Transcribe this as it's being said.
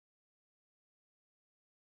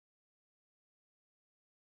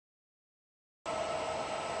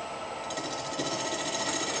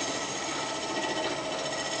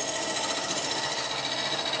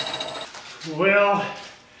Well,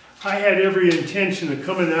 I had every intention of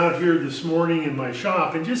coming out here this morning in my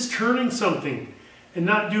shop and just turning something and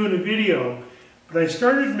not doing a video. But I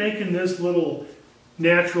started making this little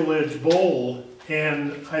natural edge bowl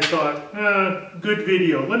and I thought, good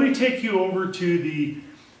video. Let me take you over to the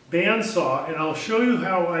bandsaw and I'll show you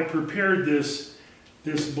how I prepared this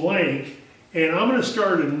blank, and I'm going to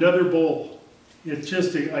start another bowl. It's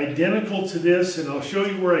just identical to this, and I'll show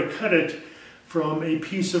you where I cut it from a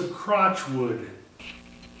piece of crotch wood.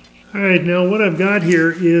 All right, now what I've got here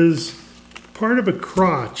is part of a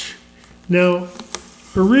crotch. Now,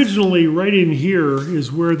 originally right in here is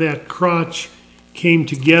where that crotch came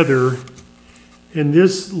together, and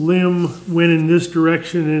this limb went in this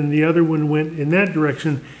direction and the other one went in that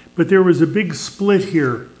direction, but there was a big split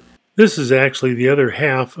here. This is actually the other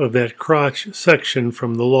half of that crotch section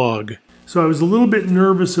from the log. So I was a little bit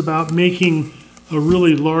nervous about making a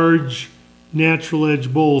really large natural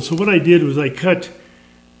edge bowl. So what I did was I cut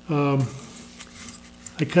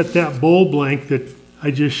that bowl blank that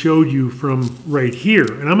I just showed you from right here.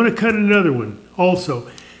 And I'm going to cut another one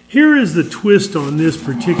also. Here is the twist on this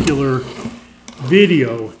particular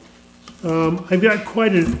video. I've got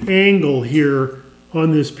quite an angle here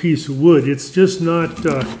on this piece of wood. It's just not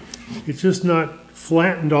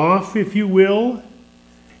flattened off, if you will.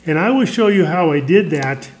 And I will show you how I did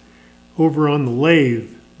that over on the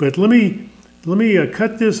lathe. But let me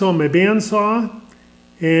cut this on my bandsaw,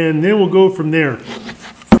 and then we'll go from there.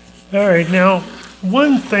 All right, now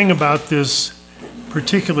one thing about this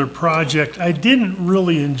particular project, I didn't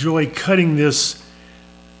really enjoy cutting this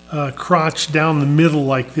crotch down the middle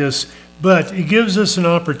like this, but it gives us an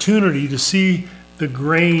opportunity to see the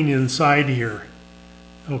grain inside here.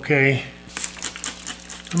 Okay,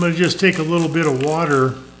 I'm going to just take a little bit of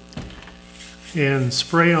water and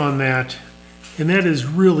spray on that, and that is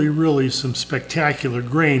really some spectacular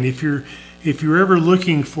grain. If you're ever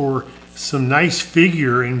looking for some nice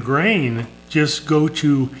figure and grain, just go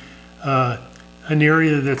to an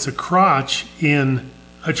area that's a crotch in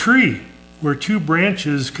a tree where two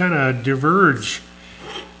branches kind of diverge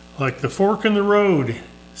like the fork in the road.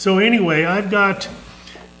 So anyway, I've got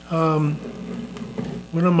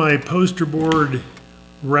one of my poster board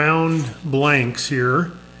round blanks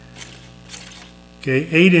here, okay,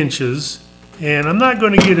 8 inches, and I'm not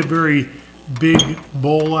going to get a very big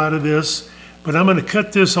bowl out of this, but I'm going to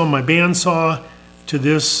cut this on my bandsaw to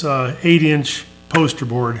this 8-inch poster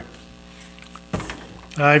board.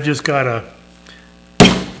 I've just got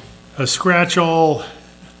a scratch awl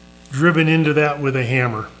driven into that with a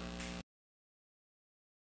hammer.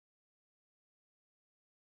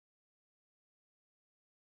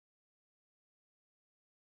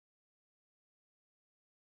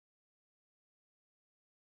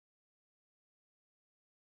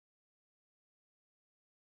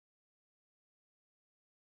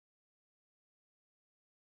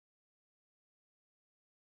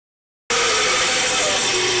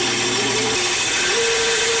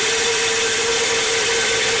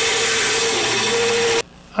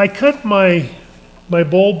 I cut my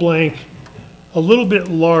bowl blank a little bit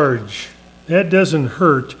large. That doesn't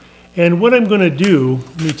hurt. And what I'm going to do,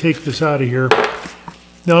 let me take this out of here.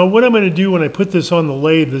 Now what I'm going to do when I put this on the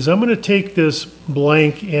lathe is I'm going to take this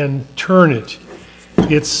blank and turn it.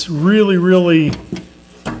 It's really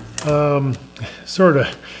sort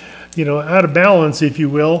of, you know, out of balance, if you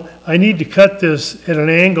will. I need to cut this at an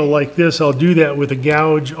angle like this. I'll do that with a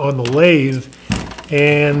gouge on the lathe,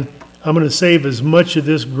 and I'm going to save as much of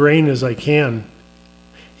this grain as I can.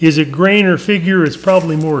 Is it grain or figure? It's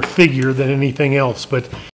probably more figure than anything else, but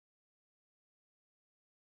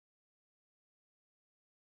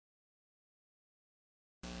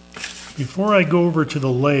before I go over to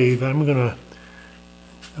the lathe, I'm gonna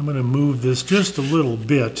move this just a little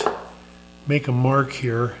bit, make a mark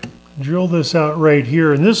here, drill this out right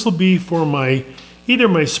here, and this will be for my either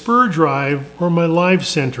my spur drive or my live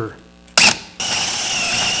center.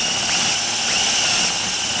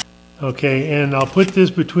 Okay, and I'll put this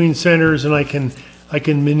between centers, and I can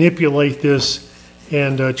manipulate this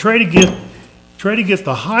and try to get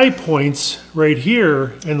the high points right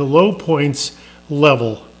here and the low points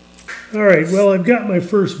level. All right, well, I've got my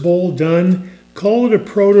first bowl done. Call it a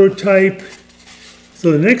prototype.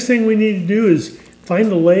 So the next thing we need to do is find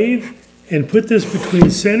the lathe and put this between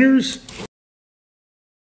centers.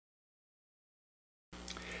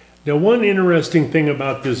 Now, one interesting thing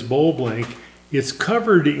about this bowl blank, it's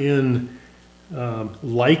covered in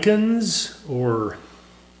lichens, or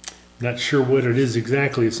not sure what it is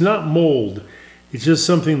exactly. It's not mold. It's just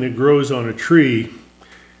something that grows on a tree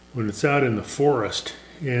when it's out in the forest.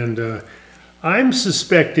 And I'm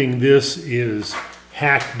suspecting this is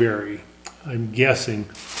hackberry. I'm guessing.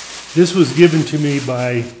 This was given to me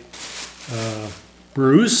by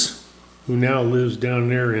Bruce, who now lives down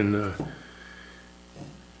there in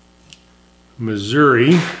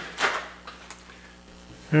Missouri.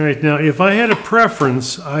 All right, now if I had a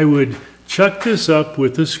preference, I would chuck this up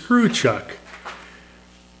with a screw chuck.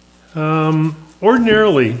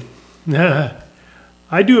 Ordinarily,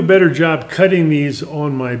 I do a better job cutting these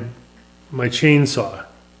on my chainsaw.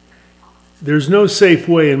 There's no safe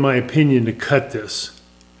way, in my opinion, to cut this,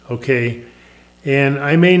 okay? And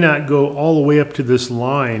I may not go all the way up to this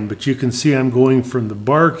line, but you can see I'm going from the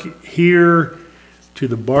bark here to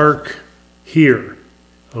the bark here,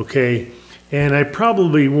 okay? And I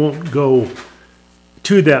probably won't go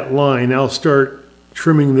to that line. I'll start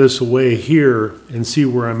trimming this away here and see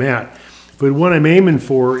where I'm at. But what I'm aiming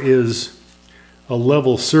for is a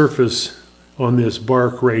level surface on this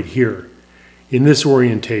bark right here in this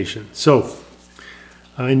orientation. So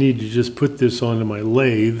I need to just put this onto my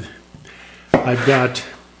lathe. I've got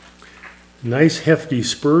a nice hefty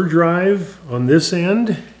spur drive on this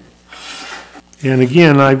end. And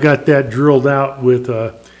again, I've got that drilled out with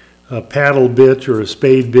a paddle bit or a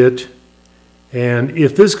spade bit. And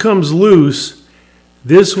if this comes loose,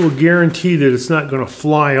 this will guarantee that it's not going to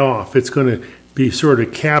fly off. It's going to be sort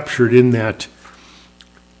of captured in that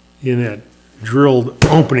drilled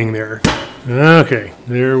opening there. Okay,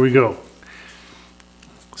 there we go.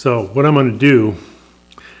 So what I'm going to do,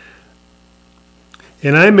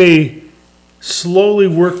 and I may slowly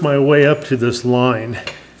work my way up to this line.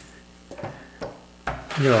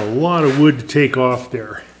 You got a lot of wood to take off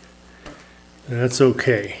there. That's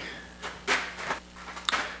okay.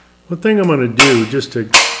 One thing I'm going to do, just to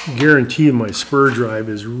guarantee my spur drive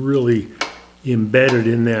is really embedded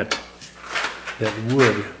in that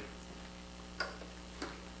wood.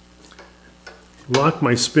 Lock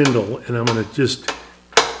my spindle, and I'm going to just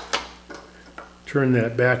turn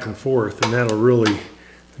that back and forth, and that'll really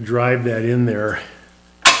drive that in there.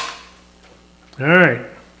 All right.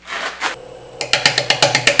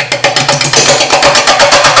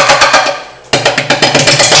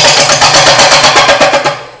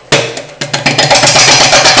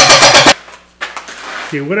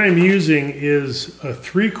 Okay, what I'm using is a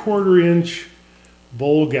 3/4 inch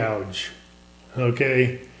bowl gouge,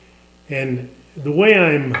 okay? And the way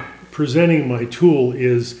I'm presenting my tool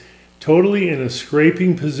is totally in a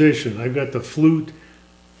scraping position. I've got the flute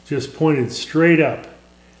just pointed straight up.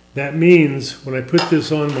 That means when I put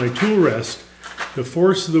this on my tool rest, the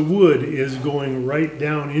force of the wood is going right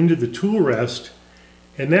down into the tool rest,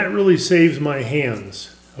 and that really saves my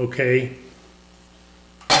hands, okay?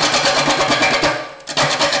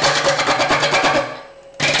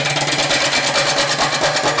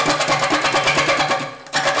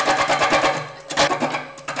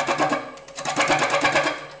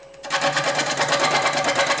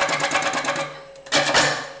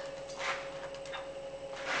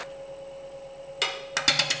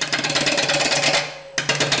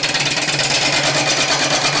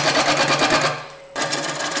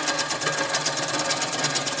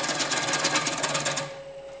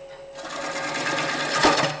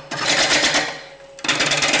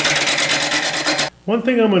 One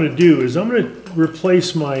thing I'm going to do is I'm going to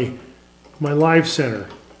replace my live center.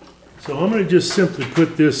 So I'm going to just simply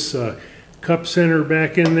put this cup center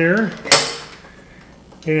back in there.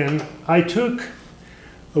 And I took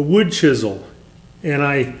a wood chisel and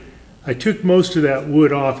I took most of that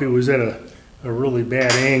wood off. It was at a really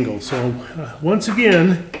bad angle. So once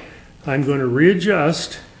again, I'm going to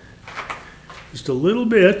readjust just a little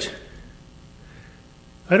bit.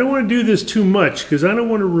 I don't want to do this too much because I don't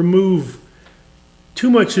want to remove too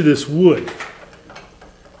much of this wood.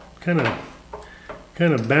 Kind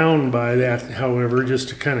of bound by that, however, just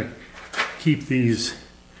to kind of keep these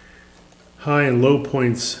high and low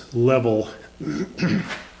points level.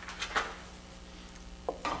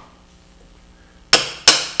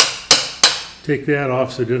 Take that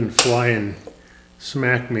off so it doesn't fly and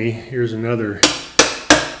smack me. Here's another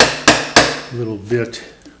little bit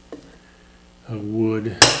of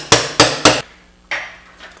wood.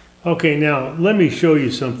 Okay, now let me show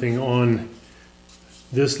you something on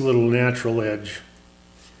this little natural edge.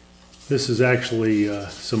 This is actually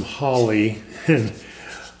some holly, and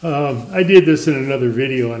I did this in another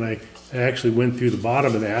video, and I actually went through the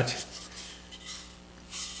bottom of that.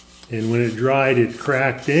 And when it dried, it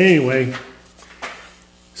cracked. Anyway,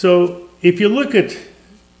 so if you look at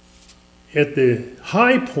the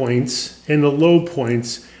high points and the low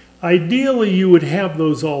points, ideally you would have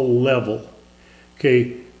those all level.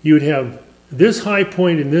 Okay. You would have this high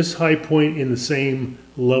point and this high point in the same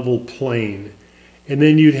level plane. And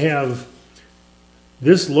then you'd have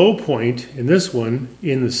this low point and this one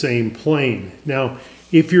in the same plane. Now,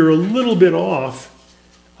 if you're a little bit off,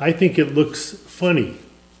 I think it looks funny.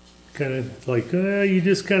 Kind of like, you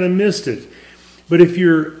just kind of missed it. But if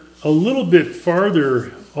you're a little bit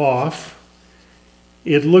farther off,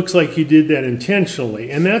 it looks like you did that intentionally.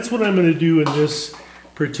 And that's what I'm going to do in this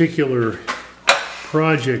particular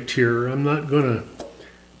project here. I'm not going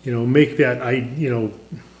to, make that,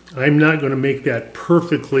 I'm not going to make that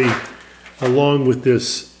perfectly along with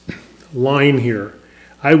this line here.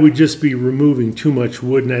 I would just be removing too much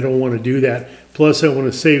wood, and I don't want to do that. Plus, I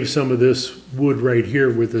want to save some of this wood right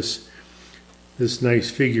here where this nice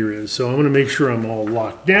figure is. So I'm going to make sure I'm all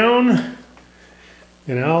locked down,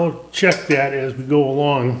 and I'll check that as we go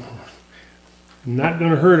along. I'm not going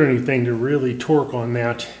to hurt anything to really torque on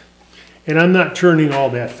that, and I'm not turning all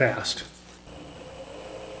that fast.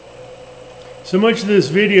 So much of this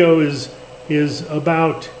video is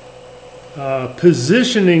about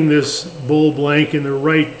positioning this bowl blank in the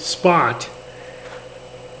right spot,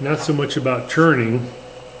 not so much about turning.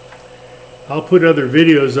 I'll put other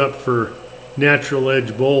videos up for natural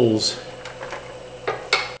edge bowls.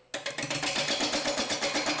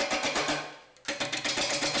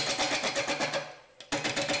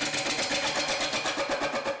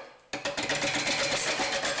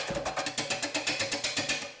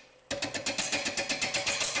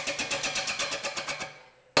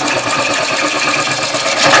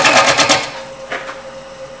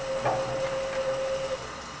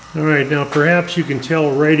 All right, now perhaps you can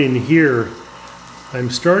tell right in here, I'm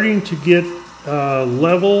starting to get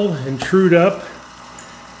level and trued up.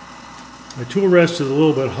 My tool rest is a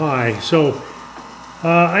little bit high, so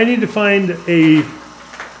I need to find a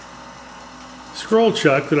scroll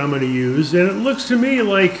chuck that I'm going to use, and it looks to me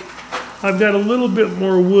like I've got a little bit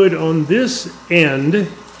more wood on this end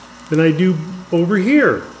than I do over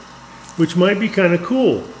here, which might be kind of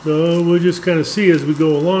cool. So we'll just kind of see as we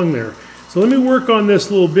go along there. So let me work on this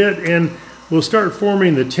a little bit and we'll start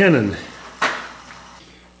forming the tenon.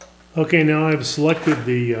 Okay, now I've selected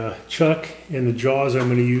the chuck and the jaws I'm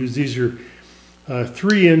going to use. These are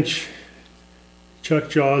 3-inch chuck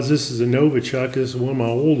jaws. This is a Nova chuck. This is one of my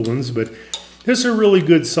old ones, but this is a really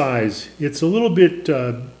good size. It's a little bit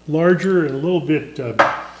larger and a little bit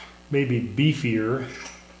maybe beefier.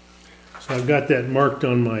 So I've got that marked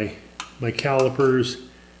on my calipers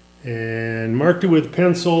and marked it with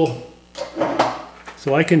pencil.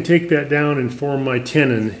 So I can take that down and form my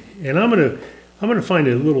tenon. And I'm gonna find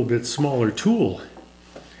a little bit smaller tool.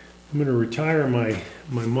 I'm gonna retire my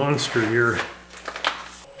monster here.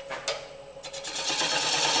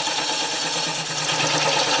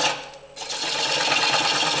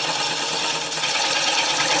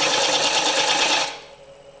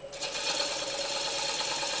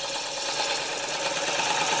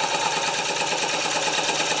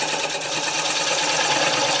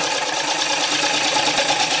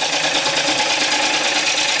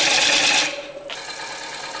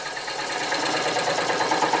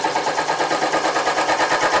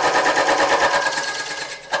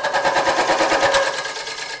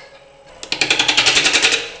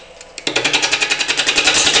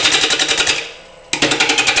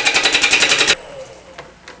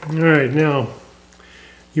 All right, now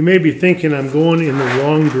you may be thinking I'm going in the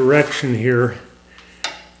wrong direction here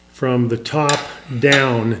from the top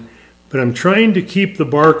down, but I'm trying to keep the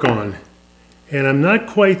bark on, and I'm not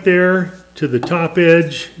quite there to the top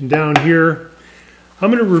edge down here.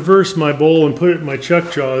 I'm going to reverse my bowl and put it in my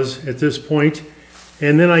chuck jaws at this point,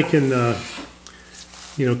 and then I can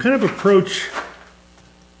kind of approach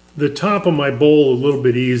the top of my bowl a little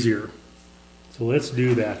bit easier. So let's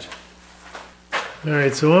do that. All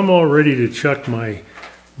right, so I'm all ready to chuck my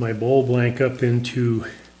bowl blank up into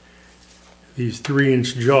these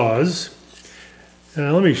 3-inch jaws.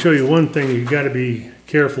 Now let me show you one thing you've got to be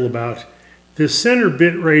careful about. This center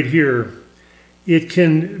bit right here, it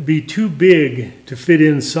can be too big to fit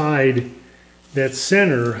inside that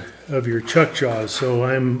center of your chuck jaws, so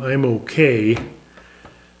I'm okay.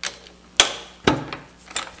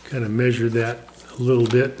 Kind of measure that a little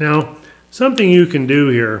bit. Now, something you can do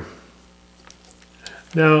here.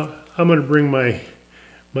 Now, I'm going to bring my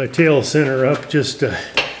tail center up just to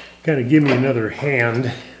kind of give me another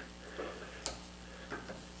hand.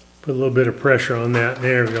 Put a little bit of pressure on that.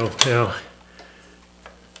 There we go. Now,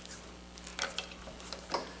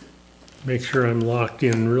 make sure I'm locked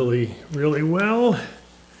in really, really well.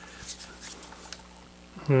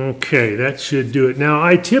 Okay, that should do it. Now,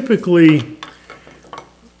 I typically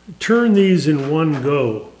turn these in one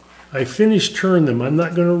go. I finish turn them. I'm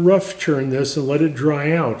not going to rough turn this and let it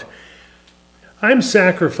dry out. I'm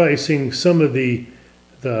sacrificing some of the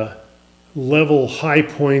level high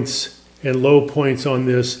points and low points on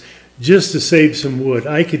this just to save some wood.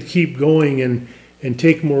 I could keep going and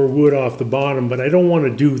take more wood off the bottom, but I don't want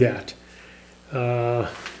to do that.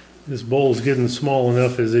 This bowl is getting small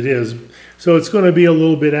enough as it is. So it's going to be a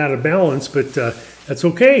little bit out of balance, but that's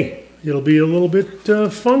okay. It'll be a little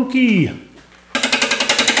bit funky.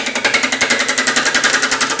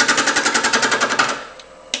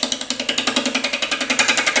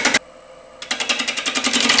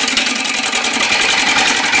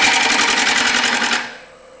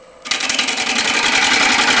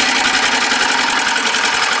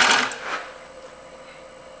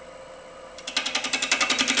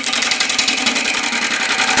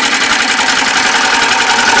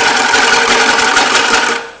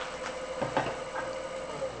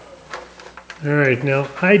 All right, now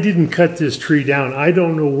I didn't cut this tree down. I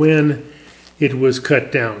don't know when it was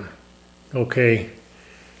cut down, okay?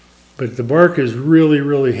 But the bark is really,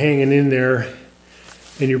 really hanging in there.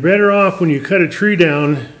 And you're better off when you cut a tree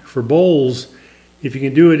down for bowls, if you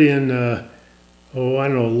can do it in, I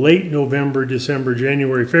don't know, late November, December,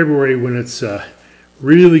 January, February, when it's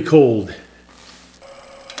really cold.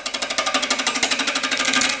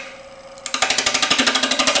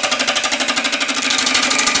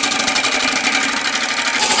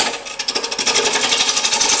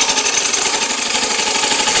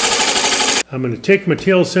 I'm going to take my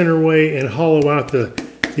tail center away and hollow out the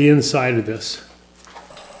inside of this.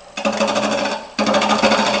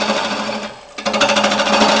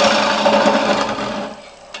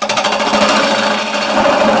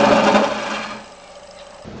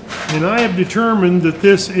 And I have determined that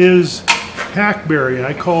this is hackberry.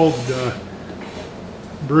 I called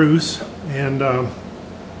Bruce, and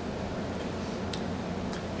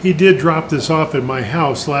he did drop this off at my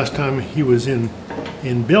house last time he was in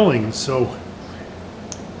Billings, so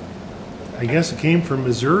I guess it came from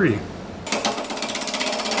Missouri.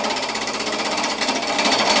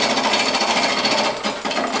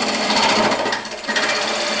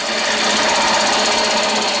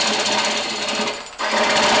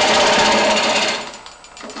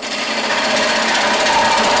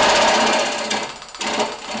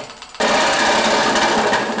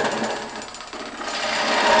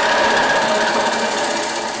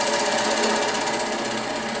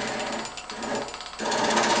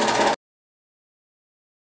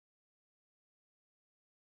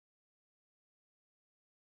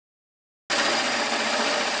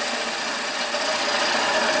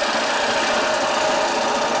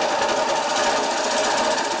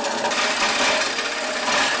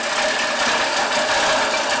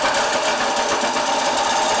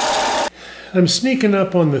 I'm sneaking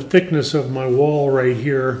up on the thickness of my wall right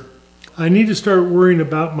here. I need to start worrying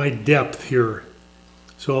about my depth here.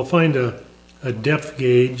 So I'll find a depth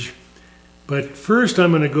gauge. But first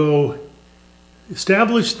I'm going to go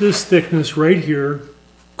establish this thickness right here,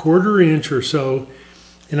 1/4 inch or so,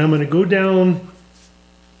 and I'm going to go down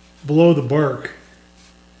below the bark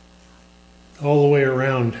all the way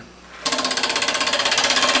around.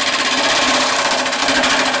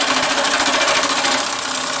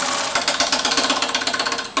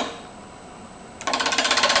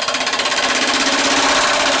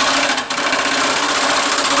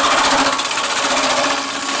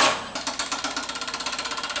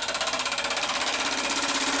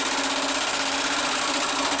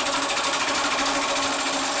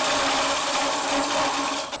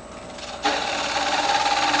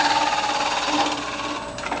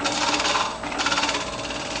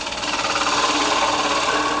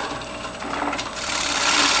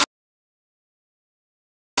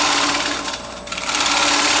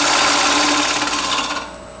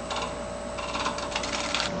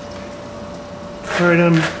 All right,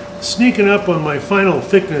 I'm sneaking up on my final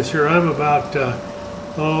thickness here. I'm about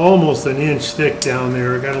almost 1 inch thick down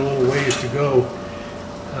there. I got a little ways to go.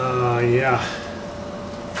 Yeah.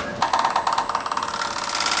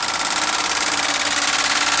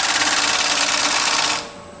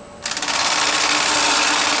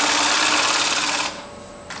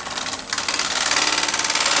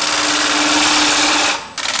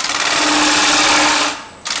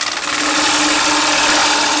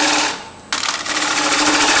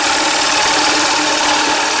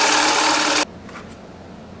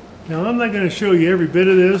 Now I'm not going to show you every bit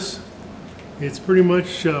of this. It's pretty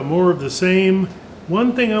much more of the same.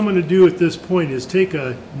 One thing I'm going to do at this point is take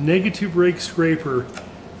a negative rake scraper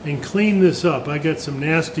and clean this up. I got some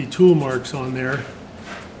nasty tool marks on there.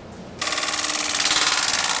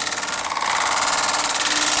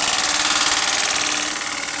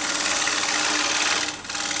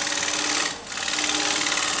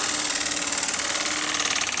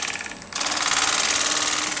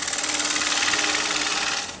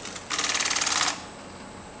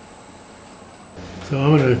 So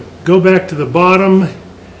I'm going to go back to the bottom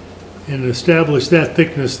and establish that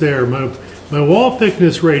thickness there. My wall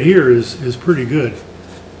thickness right here is pretty good.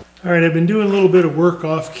 All right, I've been doing a little bit of work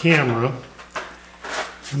off camera.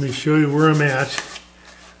 Let me show you where I'm at.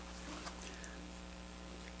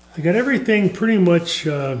 I got everything pretty much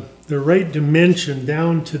the right dimension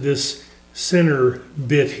down to this center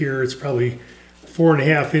bit here. It's probably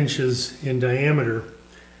 4.5 inches in diameter.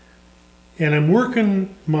 And I'm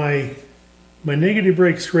working my negative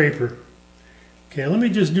brake scraper. Okay, let me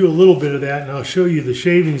just do a little bit of that and I'll show you the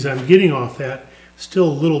shavings I'm getting off that. Still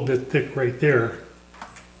a little bit thick right there.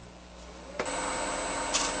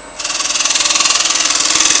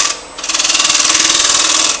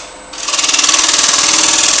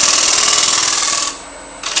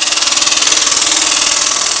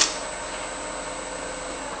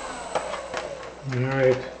 All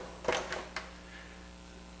right.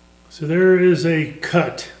 So there is a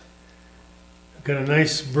cut. I've got a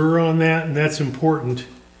nice burr on that, and that's important.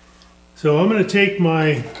 So I'm going to take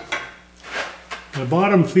my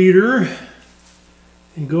bottom feeder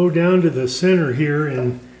and go down to the center here,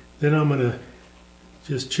 and then I'm going to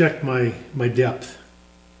just check my depth.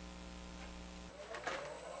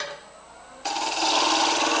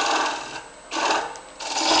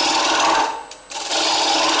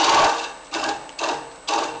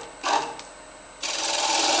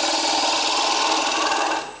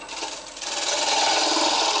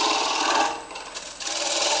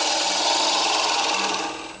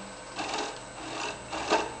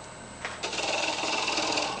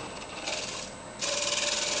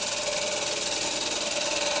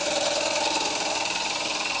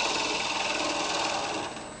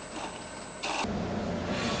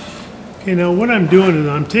 Okay, now what I'm doing is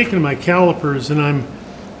I'm taking my calipers and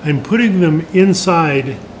I'm putting them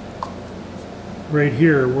inside right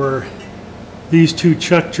here where these two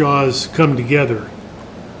chuck jaws come together.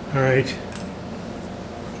 All right.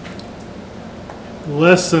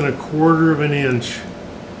 Less than 1/4 of an inch.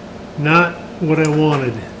 Not what I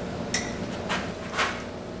wanted.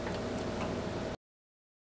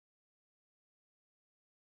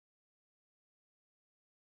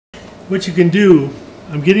 What you can do,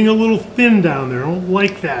 I'm getting a little thin down there. I don't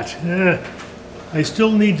like that. I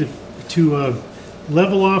still need to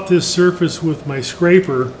level off this surface with my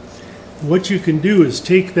scraper. What you can do is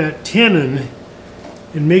take that tenon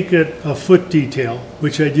and make it a foot detail,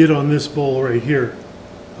 which I did on this bowl right here.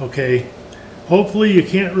 Okay. Hopefully you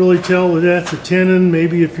can't really tell that that's a tenon,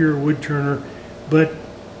 maybe if you're a wood turner, but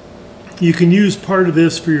you can use part of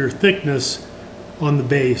this for your thickness on the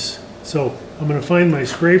base. So I'm going to find my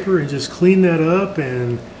scraper and just clean that up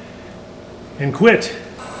and quit.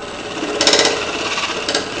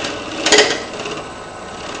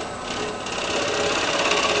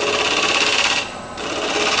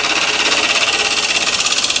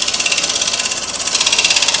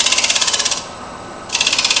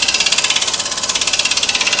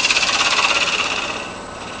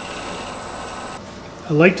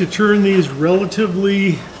 I like to turn these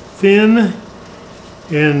relatively thin,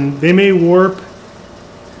 and they may warp,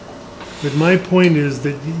 but my point is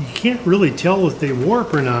that you can't really tell if they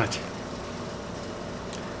warp or not.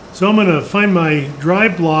 So I'm going to find my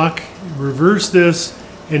drive block, reverse this,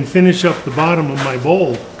 and finish up the bottom of my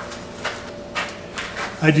bowl.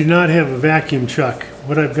 I do not have a vacuum chuck.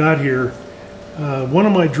 What I've got here, one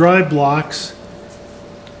of my drive blocks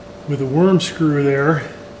with a worm screw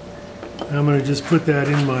there. I'm going to just put that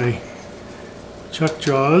in my chuck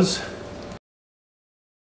jaws.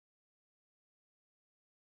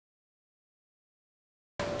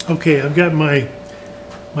 Okay, I've got my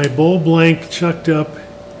bowl blank chucked up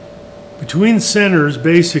between centers,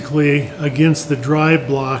 basically against the drive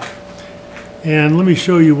block. And let me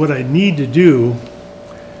show you what I need to do.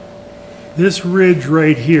 This ridge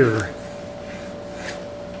right here,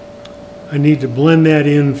 I need to blend that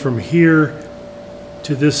in from here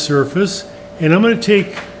to this surface. And I'm going to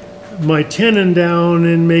take my tenon down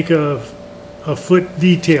and make a foot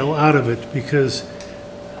detail out of it, because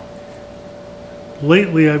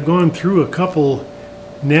lately I've gone through a couple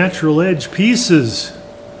natural edge pieces.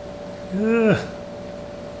 And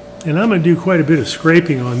I'm going to do quite a bit of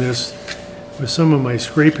scraping on this with some of my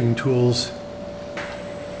scraping tools.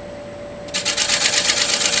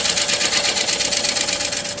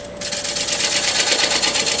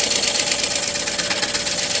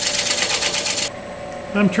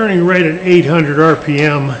 I'm turning right at 800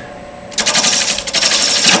 RPM.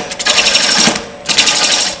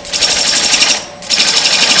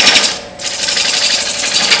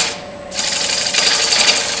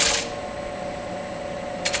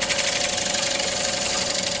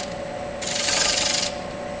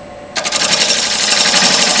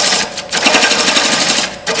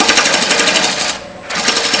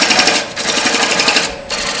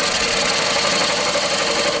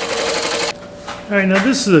 All right, now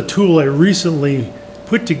this is a tool I recently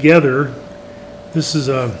put together. This is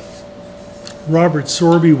a Robert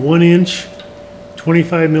Sorby 1-inch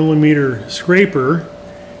 25mm scraper.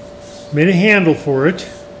 Made a handle for it.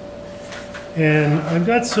 And I've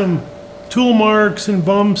got some tool marks and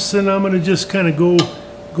bumps, and I'm going to just kind of go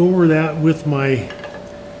over that with my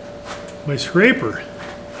scraper.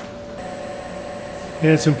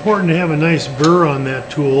 And it's important to have a nice burr on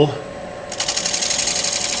that tool.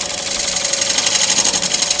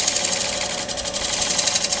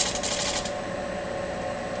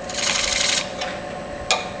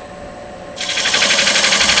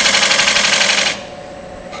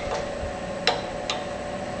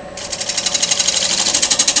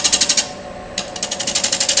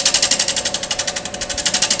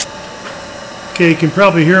 Okay, you can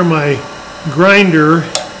probably hear my grinder.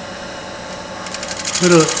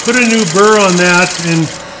 Put a new burr on that,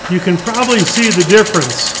 and you can probably see the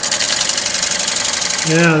difference.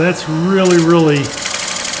 Yeah, that's really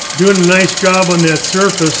doing a nice job on that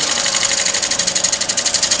surface.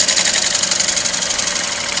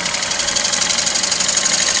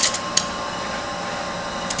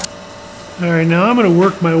 All right, now I'm going to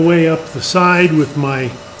work my way up the side with my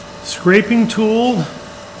scraping tool.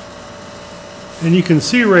 And you can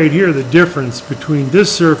see right here the difference between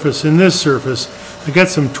this surface and this surface. I got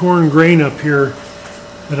some torn grain up here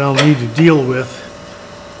that I'll need to deal with.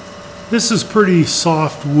 This is pretty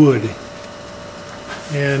soft wood.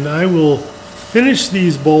 And I will finish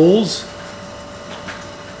these bowls,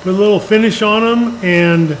 put a little finish on them,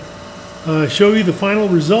 and show you the final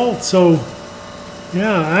result. So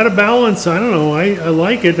yeah, out of balance, I don't know, I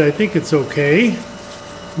like it. I think it's okay.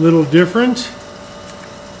 A little different,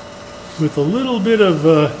 with a little bit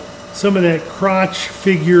of some of that crotch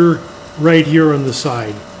figure right here on the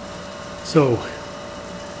side. So,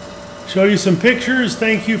 show you some pictures.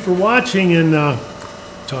 Thank you for watching, and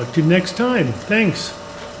talk to you next time. Thanks.